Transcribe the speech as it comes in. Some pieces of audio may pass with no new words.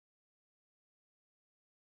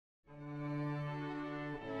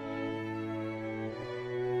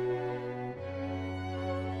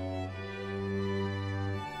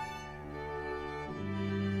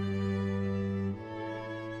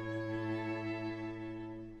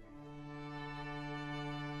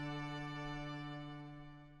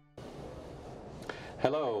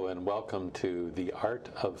Hello and welcome to The Art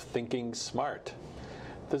of Thinking Smart.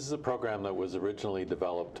 This is a program that was originally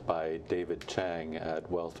developed by David Chang at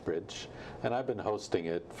Wealthbridge, and I've been hosting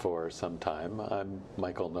it for some time. I'm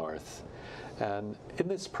Michael North. And in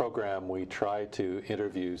this program, we try to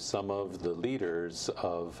interview some of the leaders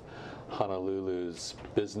of Honolulu's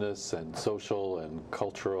business and social and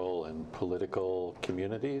cultural and political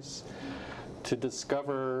communities to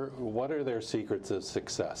discover what are their secrets of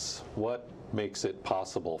success, what makes it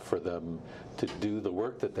possible for them to do the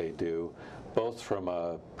work that they do, both from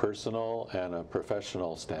a personal and a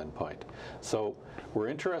professional standpoint. So we're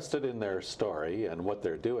interested in their story and what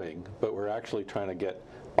they're doing, but we're actually trying to get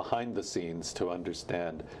behind the scenes to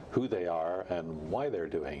understand who they are and why they're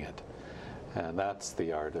doing it. And that's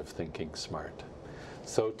the art of thinking smart.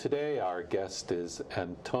 So today our guest is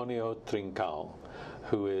Antonio Trincão,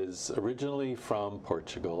 who is originally from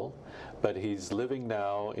Portugal, but he's living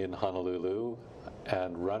now in Honolulu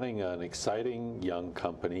and running an exciting young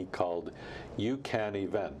company called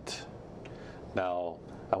Youcanevent. Now,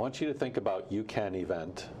 I want you to think about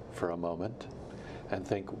Youcanevent for a moment and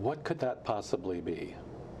think, what could that possibly be?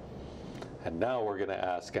 And now we're going to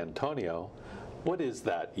ask Antonio, what is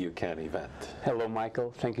that Youcanevent? Hello,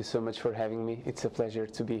 Michael. Thank you so much for having me. It's a pleasure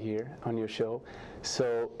to be here on your show.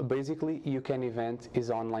 So basically, Youcanevent is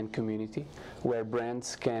an online community where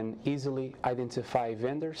brands can easily identify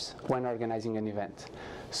vendors when organizing an event.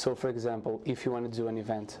 So for example, if you want to do an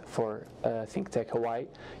event for ThinkTech Hawaii,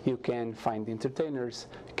 you can find entertainers,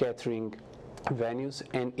 catering, venues,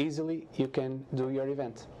 and easily you can do your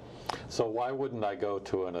event. So why wouldn't I go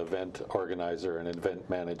to an event organizer, an event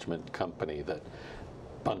management company that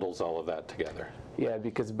bundles all of that together? Yeah,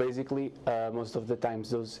 because basically most of the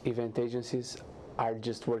times those event agencies are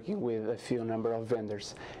just working with a few number of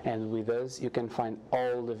vendors, and with us you can find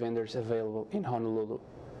all the vendors available in Honolulu.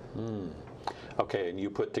 Okay, and you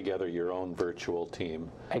put together your own virtual team.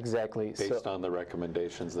 Exactly. Based on the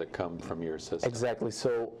recommendations that come from your system. Exactly.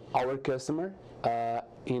 So our customer,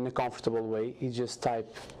 in a comfortable way, he just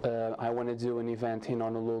type, I want to do an event in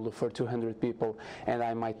Honolulu for 200 people, and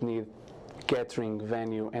I might need catering,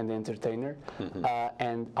 venue, and entertainer.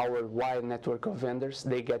 And our wide network of vendors,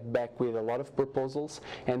 they get back with a lot of proposals,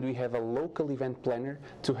 and we have a local event planner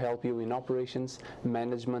to help you in operations,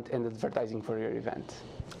 management, and advertising for your event.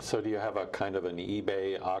 So do you have a kind of an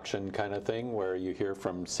eBay auction kind of thing where you hear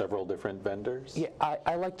from several different vendors? Yeah,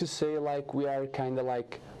 I like to say like we are kind of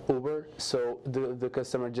like Uber, so the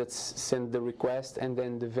customer just send the request and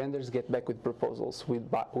then the vendors get back with proposals, with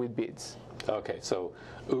bids. Okay, so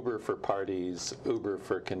Uber for parties, Uber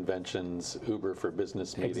for conventions, Uber for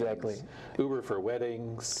business meetings, Exactly. Uber for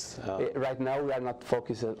weddings. Right now we are not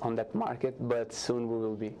focused on that market, but soon we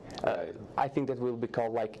will be. Right. I think that will be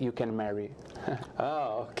called like You Can Marry.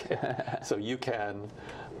 Oh, okay. So you can,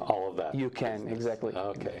 all of that. You can, exactly.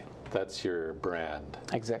 Okay, that's your brand.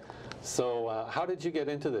 Exactly. So how did you get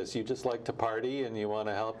into this? You just like to party and you want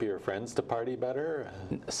to help your friends to party better?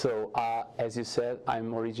 So as you said,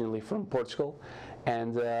 I'm originally from Portugal,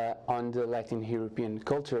 and on the Latin European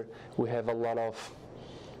culture, we have a lot of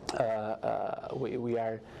we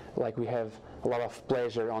have a lot of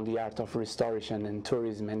pleasure on the art of restoration and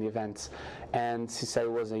tourism and events. And since I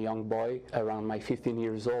was a young boy, around my 15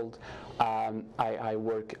 years old, I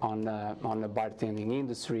work on a bartending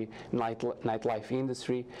industry, nightlife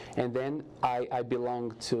industry, and then I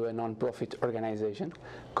belong to a non-profit organization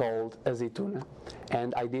called Azeituna,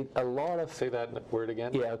 and I did a lot of... Say that word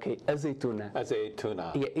again? Yeah, okay, Azeituna.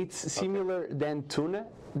 Azeituna. Yeah, it's similar than tuna,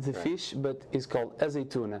 the fish, but it's called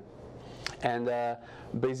Azeituna. And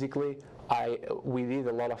basically, we did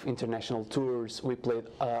a lot of international tours. We played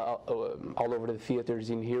all over the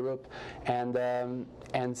theaters in Europe,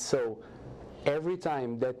 and so every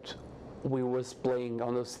time that we was playing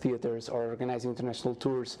on those theaters or organizing international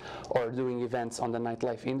tours or doing events on the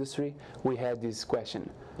nightlife industry, we had this question: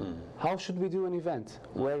 how should we do an event?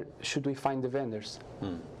 Where should we find the vendors?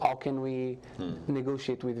 How can we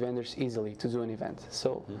negotiate with vendors easily to do an event?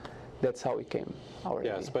 So that's how it came.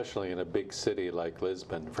 Yeah, especially in a big city like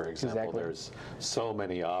Lisbon, for example. Exactly. There's so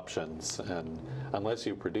many options, and unless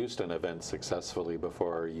you produced an event successfully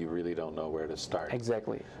before, you really don't know where to start.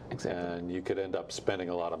 Exactly. And you could end up spending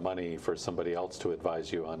a lot of money for somebody else to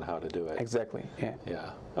advise you on how to do it. Exactly, yeah.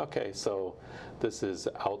 Yeah, okay, so this is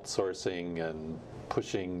outsourcing and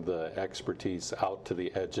pushing the expertise out to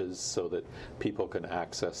the edges so that people can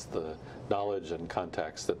access the knowledge and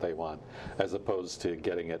contacts that they want, as opposed to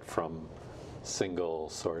getting it from single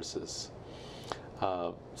sources.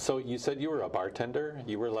 So you said you were a bartender.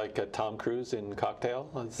 You were like a Tom Cruise in Cocktail.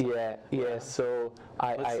 Yeah. So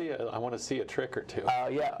I want to see a trick or two.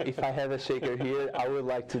 yeah, if I have a shaker here, I would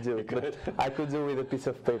like to do it. But I could do with a piece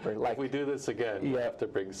of paper. Like if we do this again, you have to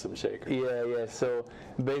bring some shakers. Yeah. So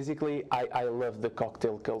basically, I love the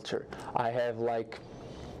cocktail culture. I have like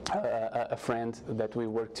a friend that we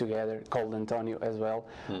work together called Antonio as well,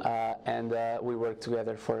 and we worked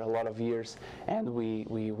together for a lot of years, and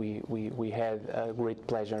we had a great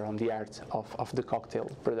pleasure on the art of the cocktail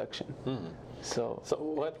production. So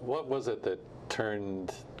what was it that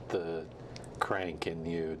turned the crank in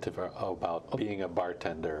you about being a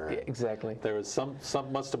bartender? Yeah, exactly. There was some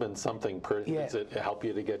must have been something. Does it help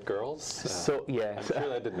you to get girls? So yeah, I'm sure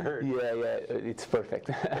that didn't hurt. Yeah, it's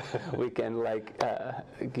perfect. We can like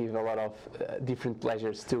give a lot of different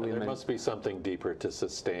pleasures to women. There must be something deeper to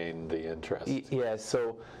sustain the interest. Yeah.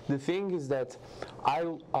 So the thing is that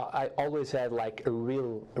I always had like a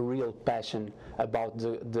real passion about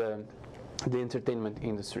the entertainment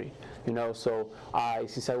industry, so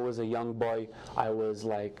since I was a young boy, I was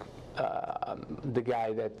like the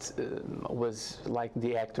guy that was like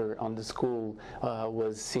the actor on the school,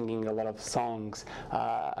 was singing a lot of songs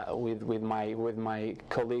with my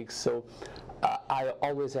colleagues, so I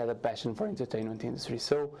always had a passion for entertainment industry.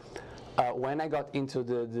 So when I got into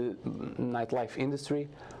the nightlife industry,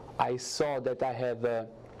 I saw that I had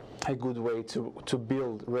a good way to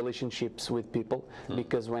build relationships with people,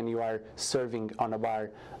 because when you are serving on a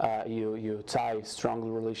bar, you tie strong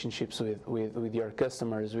relationships with your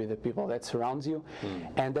customers, with the people that surrounds you,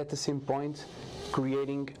 and at the same point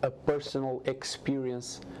creating a personal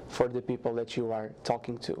experience for the people that you are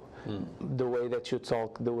talking to. The way that you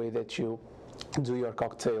talk, the way that you do your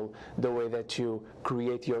cocktail, the way that you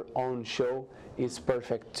create your own show is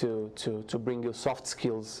perfect to bring you soft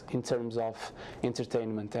skills in terms of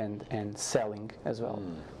entertainment and selling as well.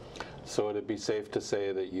 So would it be safe to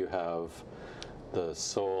say that you have the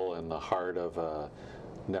soul and the heart of a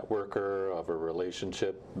networker, of a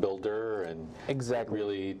relationship builder, and exactly. it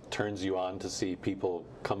really turns you on to see people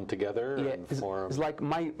come together and form? It's like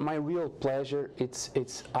my real pleasure.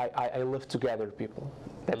 I love to gather people.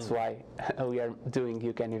 That's why we are doing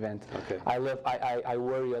Youcanevent. Okay. I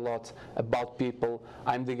worry a lot about people.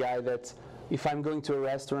 I'm the guy that if I'm going to a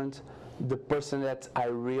restaurant, the person that I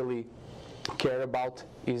really care about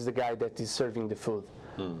is the guy that is serving the food.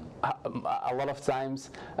 A lot of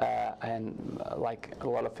times, and like a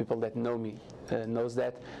lot of people that know me knows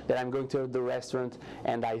that I'm going to the restaurant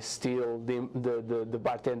and I steal the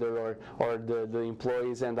bartender or the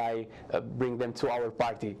employees, and I bring them to our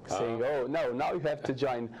party, saying, "Oh no, now you have to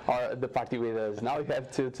join the party with us. Now you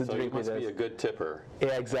have to so drink with us." So you must be a good tipper.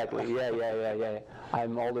 Yeah, exactly. Yeah.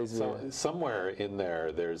 I'm always. So somewhere in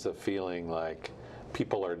there's a feeling like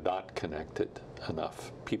people are not connected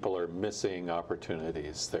enough. People are missing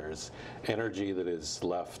opportunities. There's energy that is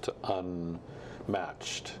left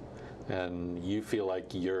unmatched, and you feel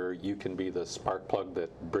like you can be the spark plug that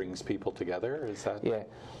brings people together. Is that? Yeah,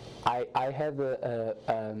 I have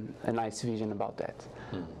a nice vision about that.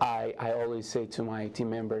 I always say to my team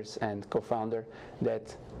members and co-founder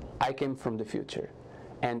that I came from the future,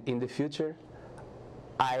 and in the future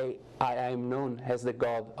I am known as the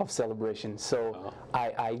god of celebration. So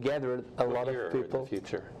I gathered a lot of people. In the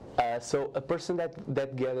future? So a person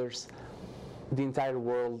that gathers the entire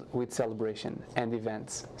world with celebration and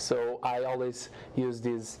events. So I always use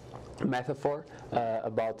this metaphor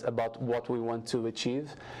about what we want to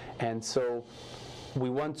achieve, and so we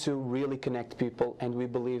want to really connect people, and we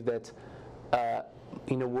believe that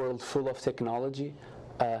in a world full of technology,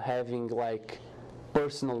 having like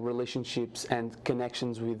personal relationships and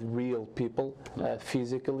connections with real people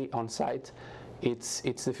physically on site, it's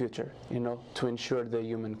the future, to ensure the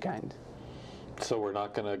humankind. So we're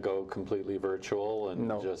not going to go completely virtual and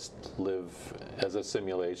just live as a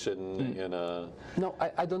simulation in a... No,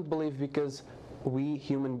 I don't believe, because we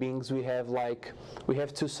human beings, we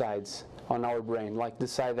have two sides on our brain, like the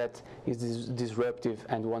side that is disruptive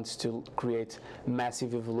and wants to create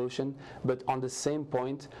massive evolution, but on the same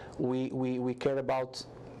point we care about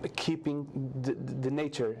keeping the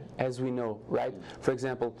nature as we know, right? For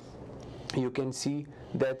example, you can see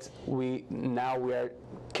that we are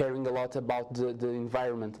caring a lot about the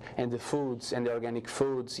environment and the foods and the organic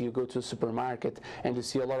foods. You go to a supermarket and you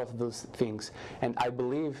see a lot of those things, and I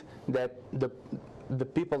believe that the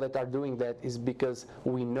people that are doing that is because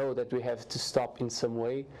we know that we have to stop in some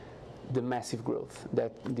way the massive growth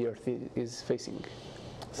that the Earth is facing.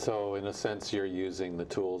 So in a sense, you're using the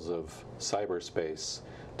tools of cyberspace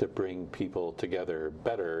to bring people together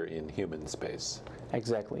better in human space.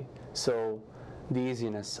 Exactly. So the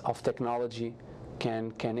easiness of technology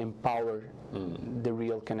can empower the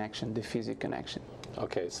real connection, the physical connection.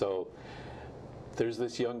 Okay, so there's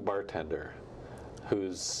this young bartender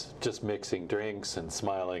who's just mixing drinks and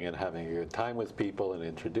smiling and having a good time with people and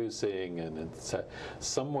introducing, and it's,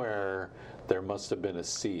 somewhere there must have been a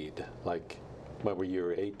seed. Like, when were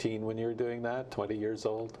you 18 when you were doing that? 20 years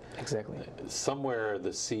old? Exactly. Somewhere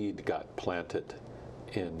the seed got planted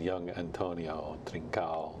in young Antonio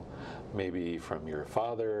Trincao, maybe from your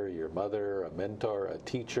father, your mother, a mentor, a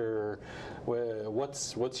teacher.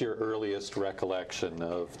 What's your earliest recollection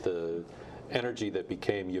of the energy that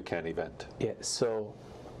became Youcanevent? Yeah, so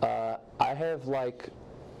I have like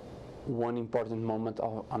one important moment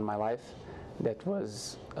on my life that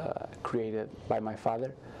was created by my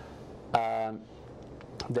father.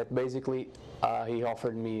 That basically he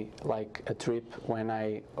offered me like a trip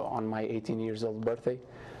on my 18 years old birthday,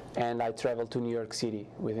 and I traveled to New York City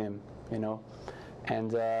with him, you know.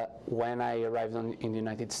 And when I arrived in the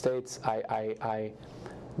United States,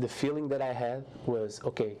 the feeling that I had was,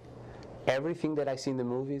 okay, everything that I see in the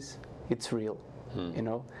movies, it's real, you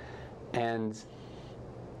know. And so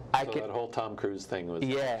that whole Tom Cruise thing was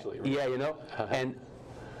actually real. Yeah, you know. And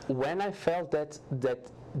when I felt that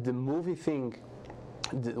the movie thing,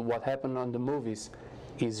 what happened on the movies,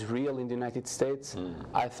 is real in the United States,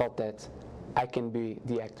 I thought that I can be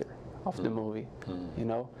the actor of the movie, you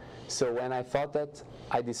know. So when I thought that,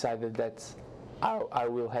 I decided that I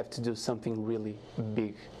will have to do something really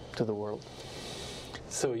big to the world.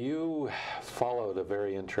 So you followed a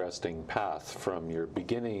very interesting path from your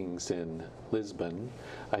beginnings in Lisbon.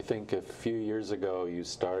 I think a few years ago you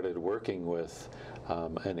started working with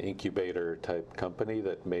an incubator type company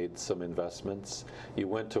that made some investments. You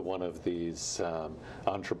went to one of these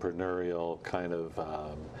entrepreneurial kind of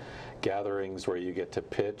gatherings where you get to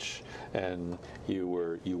pitch, and you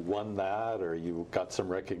won that, or you got some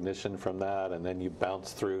recognition from that, and then you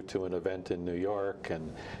bounced through to an event in New York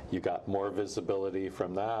and you got more visibility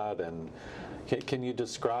from that. And can you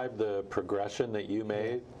describe the progression that you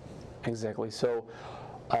made? Exactly. So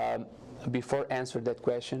before answer that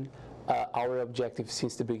question, our objective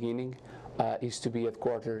since the beginning is to be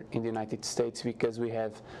headquartered in the United States, because we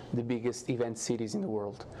have the biggest event cities in the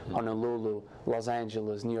world. Honolulu, Los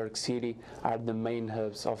Angeles, New York City are the main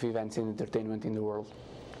hubs of events and entertainment in the world.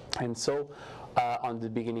 And so on the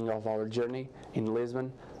beginning of our journey in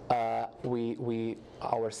Lisbon,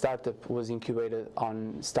 our startup was incubated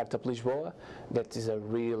on Startup Lisbon. That is a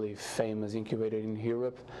really famous incubator in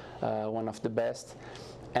Europe, one of the best.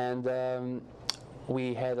 And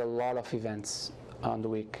we had a lot of events on the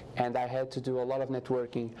week, and I had to do a lot of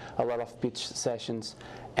networking, a lot of pitch sessions,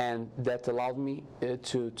 and that allowed me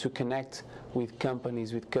to connect with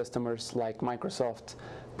companies, with customers like Microsoft,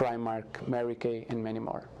 Primark, Mary Kay, and many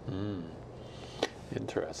more.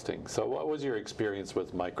 Interesting. So what was your experience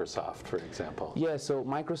with Microsoft, for example? Yeah, so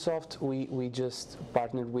Microsoft, we just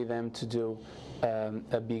partnered with them to do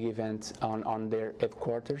a big event on their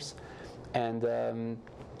headquarters, and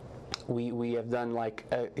we have done like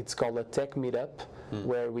it's called a tech meetup,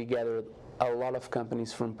 where we gathered a lot of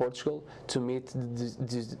companies from Portugal to meet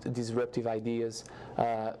disruptive ideas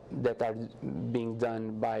that are being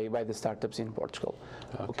done by the startups in Portugal.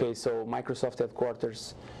 Okay, so Microsoft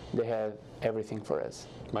headquarters, they have everything for us.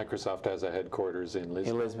 Microsoft has a headquarters in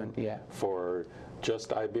Lisbon? In Lisbon, yeah. For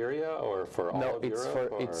just Iberia, or for all of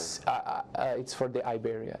Europe? It's for the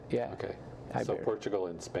Iberia, yeah. Okay. Iberia. So Portugal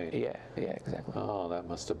and Spain. Yeah, exactly. Oh, that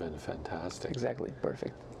must have been fantastic. Exactly,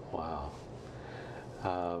 perfect. Wow.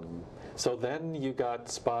 So then you got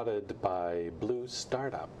spotted by Blue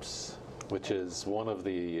Startups, which is one of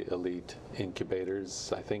the elite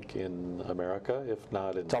incubators, I think, in America, if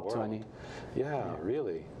not in Top the world. 20. Yeah,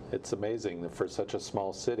 really. It's amazing that for such a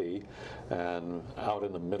small city and out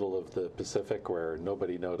in the middle of the Pacific where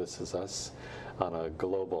nobody notices us on a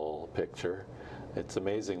global picture, it's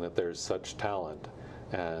amazing that there's such talent,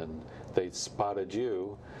 and they spotted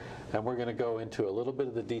you. And we're going to go into a little bit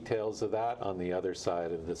of the details of that on the other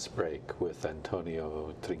side of this break with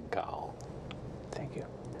Antonio Trincao. Thank you.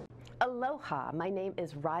 Aloha, my name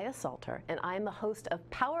is Raya Salter, and I am the host of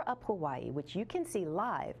Power Up Hawaii, which you can see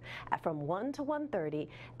live from 1 to 1:30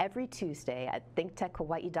 every Tuesday at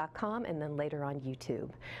ThinkTechHawaii.com and then later on YouTube.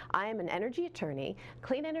 I am an energy attorney,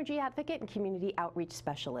 clean energy advocate, and community outreach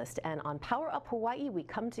specialist. And on Power Up Hawaii, we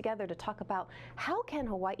come together to talk about how can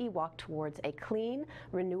Hawaii walk towards a clean,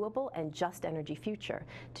 renewable, and just energy future.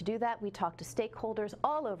 To do that, we talk to stakeholders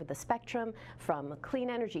all over the spectrum, from clean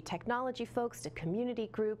energy technology folks to community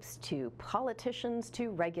groups to politicians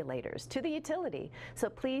to regulators to the utility. So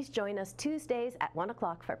please join us Tuesdays at 1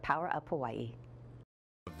 o'clock for Power Up Hawaii.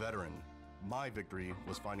 A veteran, My victory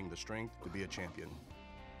was finding the strength to be a champion.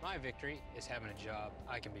 My victory is having a job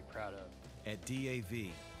I can be proud of. At DAV,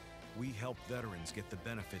 we help veterans get the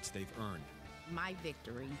benefits they've earned. My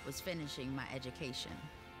victory was finishing my education.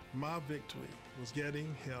 My victory was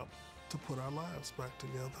getting help to put our lives back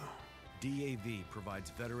together. DAV provides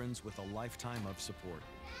veterans with a lifetime of support.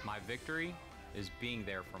 My victory is being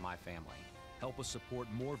there for my family. Help us support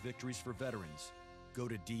more victories for veterans. Go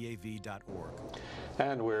to DAV.org.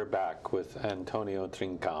 And we're back with Antonio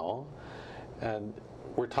Trincao. And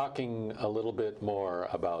we're talking a little bit more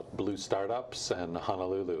about blue startups and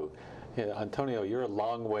Honolulu. Yeah, Antonio, you're a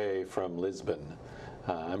long way from Lisbon.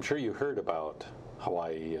 I'm sure you heard about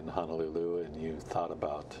Hawaii and Honolulu, and you thought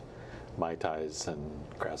about Mai Tais and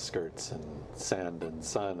grass skirts and sand and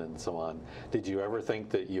sun and so on. Did you ever think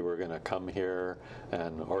that you were going to come here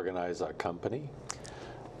and organize a company?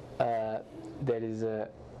 That is a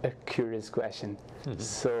curious question.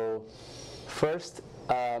 So first,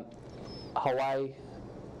 Hawaii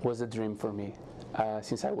was a dream for me.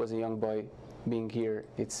 Since I was a young boy, being here,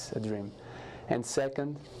 it's a dream. And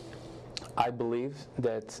second, I believe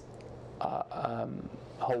that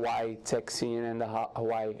Hawaii tech scene and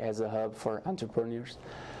Hawaii as a hub for entrepreneurs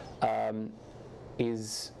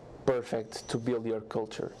is perfect to build your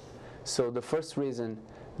culture. So the first reason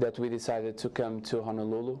that we decided to come to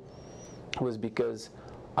Honolulu was because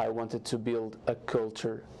I wanted to build a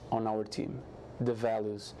culture on our team, the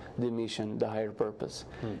values, the mission, the higher purpose.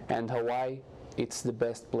 And Hawaii, it's the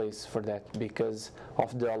best place for that because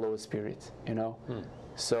of the aloha spirit, you know?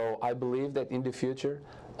 So I believe that in the future,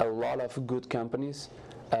 a lot of good companies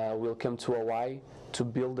will come to Hawaii to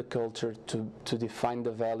build the culture, to define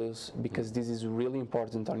the values, because this is really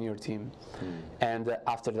important on your team. And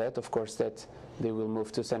after that, of course, that they will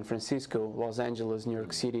move to San Francisco, Los Angeles, New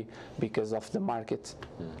York City, because of the market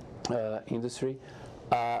industry.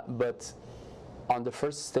 But on the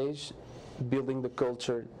first stage, building the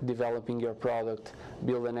culture, developing your product,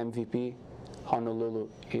 build an MVP, Honolulu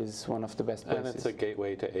is one of the best places. And it's a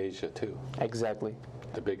gateway to Asia, too. Exactly.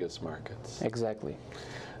 The biggest markets. Exactly.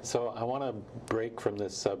 So I want to break from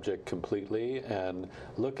this subject completely and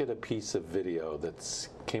look at a piece of video that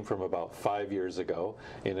came from about 5 years ago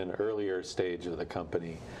in an earlier stage of the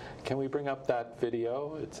company. Can we bring up that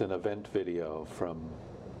video? It's an event video from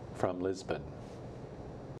Lisbon.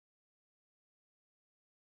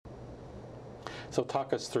 So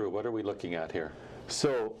talk us through, what are we looking at here?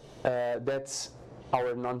 So that's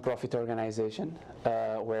our nonprofit organization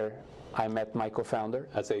where I met my co-founder.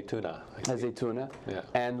 As a tuna. As a tuna. Yeah.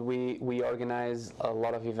 And we organize a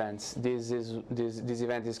lot of events. This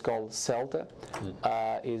event is called CELTA.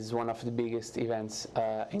 Is one of the biggest events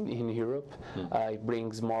in Europe. It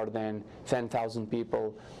brings more than 10,000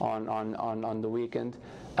 people on the weekend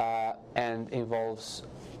and involves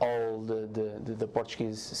all the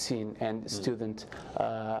Portuguese scene and student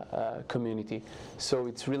community. So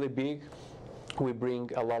it's really big. We bring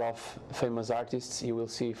a lot of famous artists. You will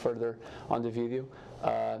see further on the video.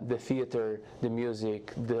 The theater, the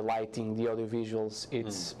music, the lighting, the audio visuals.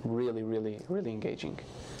 It's really, really, really engaging.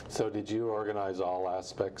 So did you organize all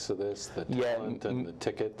aspects of this, the talent and the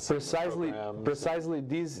tickets? Precisely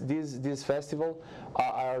this festival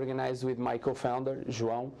I organized with my co-founder,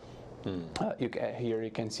 João. Here you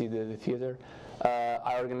can see the theater.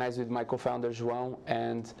 I organized with my co-founder João,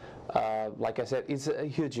 and like I said, it's a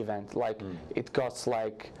huge event. Like it costs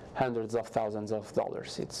like hundreds of thousands of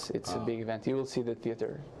dollars. It's a big event. You will see the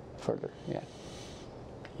theater further. Yeah.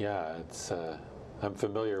 Yeah, it's. I'm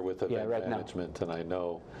familiar with event management, and I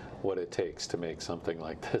know what it takes to make something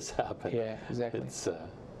like this happen. Yeah, exactly. It's.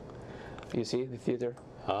 You see the theater.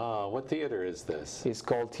 What theater is this? It's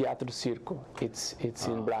called Teatro Circo. It's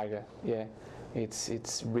in Braga. Yeah,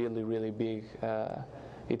 it's really, really big.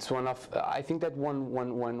 It's one of I think that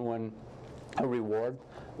one a reward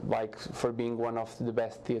like for being one of the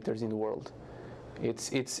best theaters in the world.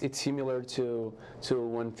 It's similar to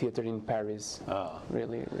one theater in Paris.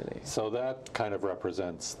 Really. So that kind of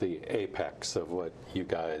represents the apex of what you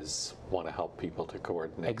guys want to help people to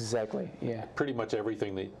coordinate. Exactly. Yeah. Pretty much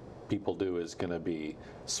everything that people do is going to be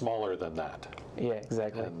smaller than that. Yeah,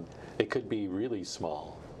 exactly. And it could be really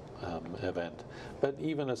small event, but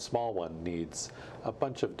even a small one needs a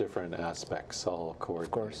bunch of different aspects all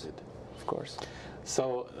coordinated. Of course.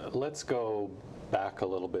 So let's go back a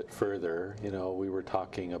little bit further. You know, we were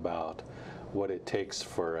talking about what it takes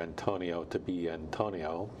for Antonio to be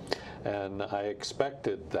Antonio, and I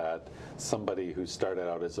expected that somebody who started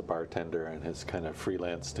out as a bartender and has kind of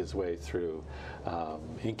freelanced his way through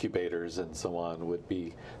incubators and so on would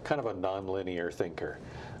be kind of a non-linear thinker,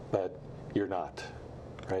 but you're not,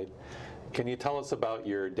 right? Can you tell us about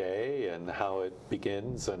your day and how it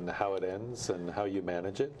begins and how it ends and how you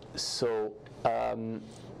manage it? So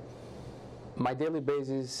my daily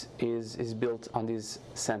basis is built on this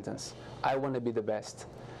sentence: I want to be the best.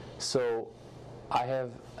 So I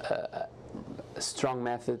have strong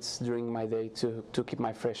methods during my day to keep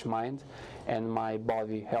my fresh mind and my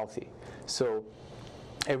body healthy. So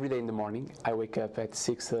every day in the morning, I wake up at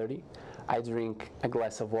 6:30. I drink a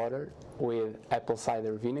glass of water with apple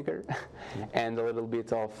cider vinegar and a little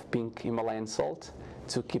bit of pink Himalayan salt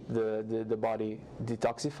to keep the body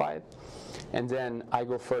detoxified. And then I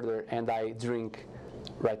go further and I drink,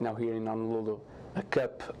 right now here in Honolulu, a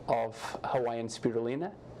cup of Hawaiian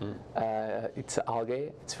spirulina. It's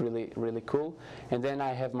algae. It's really, really cool. And then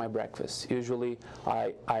I have my breakfast. Usually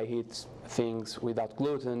I eat things without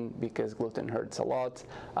gluten because gluten hurts a lot.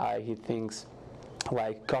 I eat things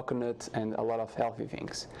like coconut and a lot of healthy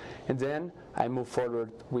things. And then I move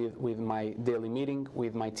forward with my daily meeting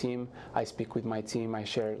with my team. I speak with my team. I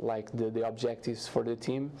share like the objectives for the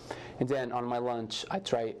team. And then on my lunch, I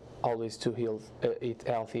try always to eat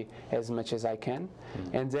healthy as much as I can.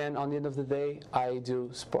 And then on the end of the day, I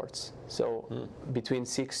do sports. So between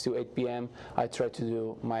 6 to 8 p.m., I try to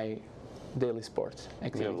do my daily sport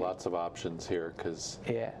activity. You have lots of options here because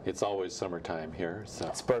it's always summertime here. So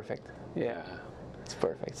it's perfect. Yeah. It's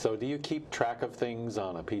perfect. So do you keep track of things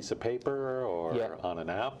on a piece of paper or on an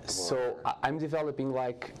app? So I'm developing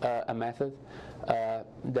like a method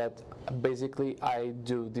that basically I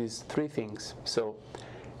do these three things. So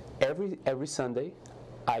every Sunday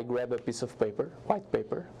I grab a piece of paper, white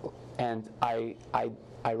paper, and I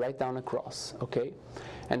write down a cross, okay?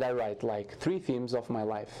 And I write like 3 themes of my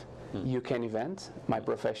life. Youcanevent, my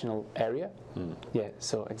professional area. Yeah,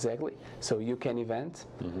 so exactly. So Youcanevent.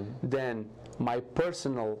 Then my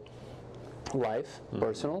personal life,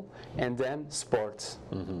 personal, and then sports,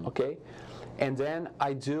 okay? And then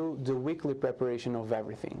I do the weekly preparation of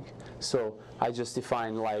everything. So I just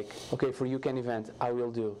define like, okay, for Youcanevent, I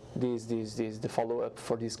will do this, the follow-up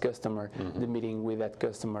for this customer, the meeting with that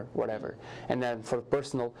customer, whatever. And then for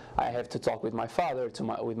personal, I have to talk with my father,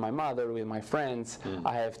 with my mother, with my friends.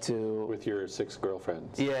 I have to... With your 6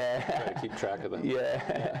 girlfriends. Yeah. Try to keep track of them.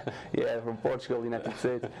 Yeah, from Portugal, United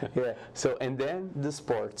States. Yeah. So, and then the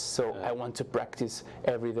sports. So I want to practice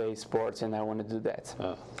everyday sports and I want to do that.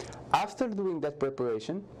 After doing that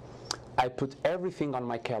preparation, I put everything on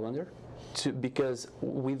my calendar because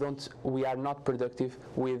we are not productive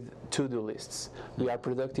with to-do lists. We are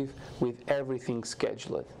productive with everything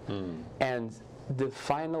scheduled. And the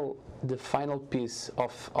final piece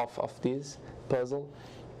of this puzzle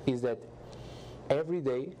is that every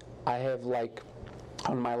day I have like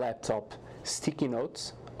on my laptop sticky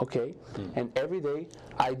notes, okay? And every day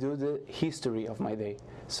I do the history of my day.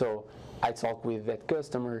 So I talk with that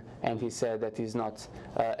customer and he said that he's not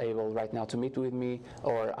able right now to meet with me,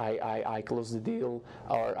 or I close the deal,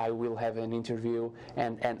 or I will have an interview,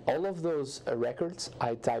 and all of those records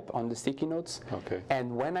I type on the sticky notes. Okay.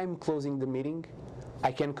 And when I'm closing the meeting,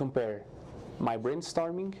 I can compare my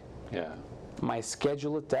brainstorming, my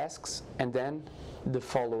scheduled tasks, and then the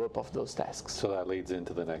follow-up of those tasks. So that leads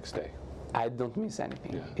into the next day. I don't miss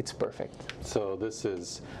anything. It's perfect. So this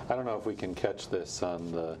is, I don't know if we can catch this on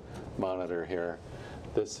the monitor here.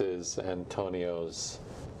 This is Antonio's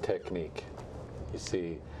technique. You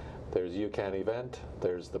see, there's Youcanevent,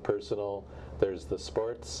 there's the personal, there's the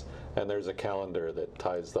sports, and there's a calendar that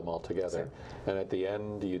ties them all together. And at the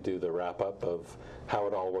end, you do the wrap-up of how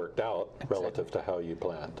it all worked out relative to how you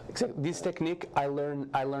planned. Exactly. This technique I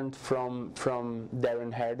learned from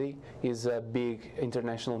Darren Hardy. He's a big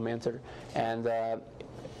international mentor, and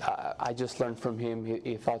I just learned from him.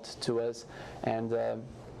 He taught to us, and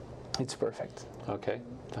it's perfect. Okay,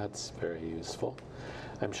 that's very useful.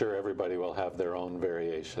 I'm sure everybody will have their own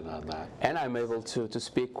variation on that. And I'm able to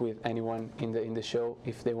speak with anyone in the show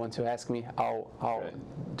if they want to ask me how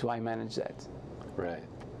do I manage that. Right.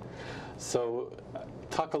 So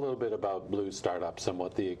talk a little bit about Blue Startups and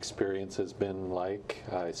what the experience has been like.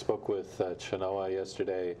 I spoke with Chenoa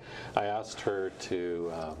yesterday. I asked her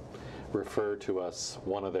to refer to us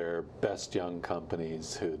one of their best young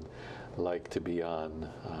companies who'd like to be on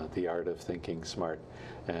The Art of Thinking Smart,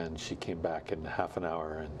 and she came back in half an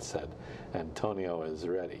hour and said, Antonio is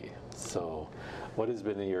ready. So what has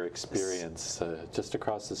been your experience just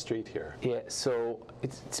across the street here? Yeah, so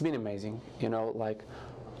it's been amazing, you know, like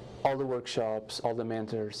all the workshops, all the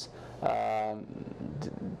mentors,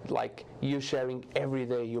 like you sharing every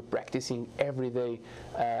day, you're practicing every day,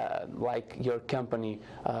 like your company,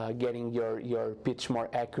 getting your pitch more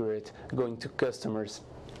accurate, going to customers,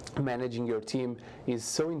 managing your team is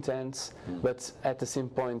so intense, but at the same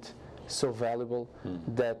point, so valuable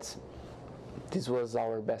that this was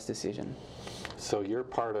our best decision. So you're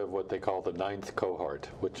part of what they call the 9th cohort,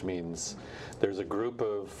 which means there's a group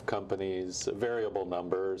of companies, a variable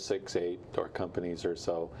number, 6, 8 or companies or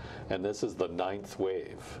so, and this is the 9th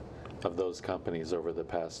wave of those companies over the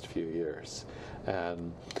past few years.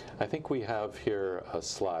 And I think we have here a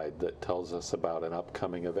slide that tells us about an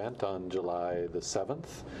upcoming event on July the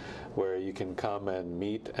 7th, where you can come and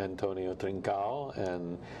meet Antonio Trincao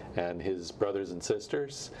and his brothers and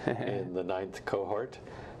sisters in the 9th cohort.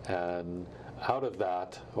 And out of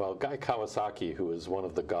that, well, Guy Kawasaki, who is one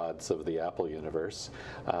of the gods of the Apple universe,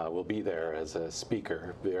 will be there as a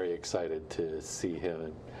speaker. Very excited to see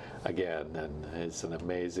him again, and is an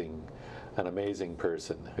amazing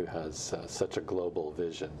person who has such a global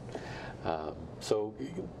vision. So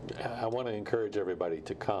I want to encourage everybody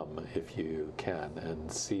to come if you can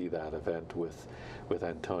and see that event with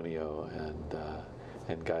Antonio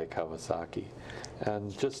and Guy Kawasaki,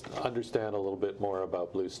 and just understand a little bit more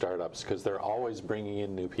about Blue Startups, because they're always bringing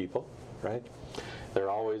in new people, right?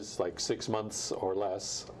 They're always like 6 months or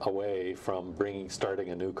less away from starting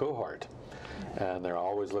a new cohort, and they're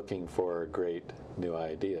always looking for great new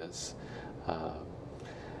ideas.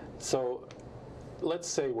 So let's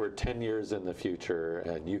say we're 10 years in the future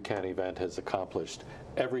and Youcanevent has accomplished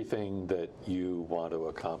everything that you want to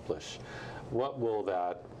accomplish. What will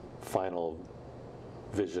that final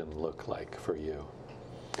vision look like for you?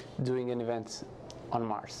 Doing an event on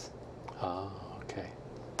Mars. Oh, okay.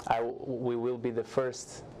 We will be the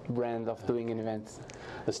first brand of doing an event.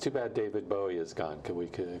 It's too bad David Bowie is gone. Could we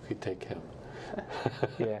take him?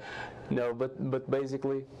 Yeah. No, but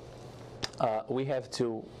basically, we have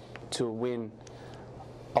to win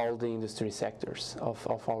all the industry sectors of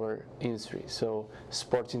our industry. So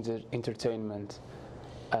sports, entertainment,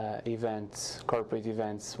 events, corporate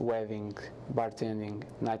events, wedding, bartending,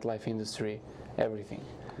 nightlife industry, everything.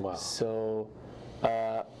 Wow. So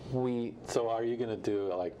So are you going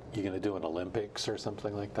to do an Olympics or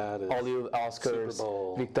something like that? Hollywood, Oscars, Super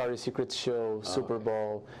Bowl. Victoria's Secret show, Super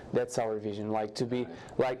Bowl. That's our vision. Like to be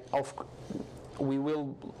we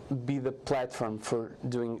will be the platform for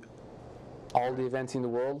doing all the events in the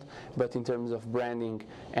world, but in terms of branding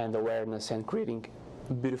and awareness and creating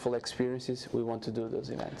beautiful experiences, we want to do those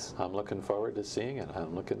events. I'm looking forward to seeing it.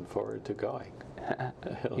 I'm looking forward to going.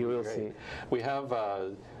 You will see. We have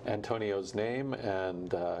Antonio's name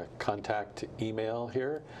and contact email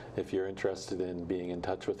here if you're interested in being in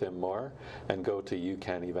touch with him more, and go to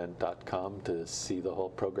youcanevent.com to see the whole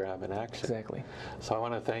program in action. Exactly. So I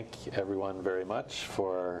want to thank everyone very much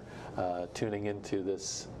for tuning into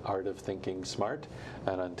this Art of Thinking Smart,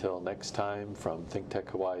 and until next time, from ThinkTech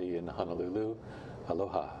Hawaii in Honolulu,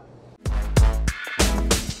 aloha.